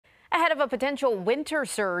Ahead of a potential winter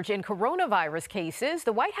surge in coronavirus cases,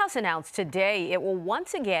 the White House announced today it will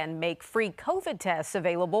once again make free COVID tests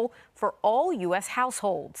available for all U.S.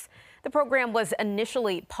 households. The program was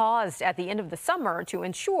initially paused at the end of the summer to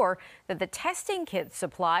ensure that the testing kit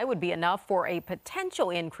supply would be enough for a potential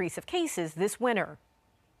increase of cases this winter.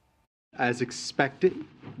 As expected,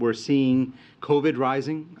 we're seeing COVID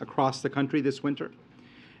rising across the country this winter.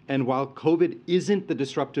 And while COVID isn't the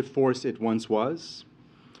disruptive force it once was,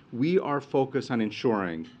 we are focused on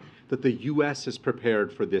ensuring that the U.S. is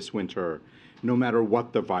prepared for this winter, no matter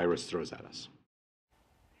what the virus throws at us.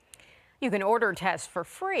 You can order tests for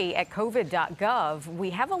free at covid.gov.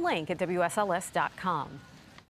 We have a link at WSLS.com.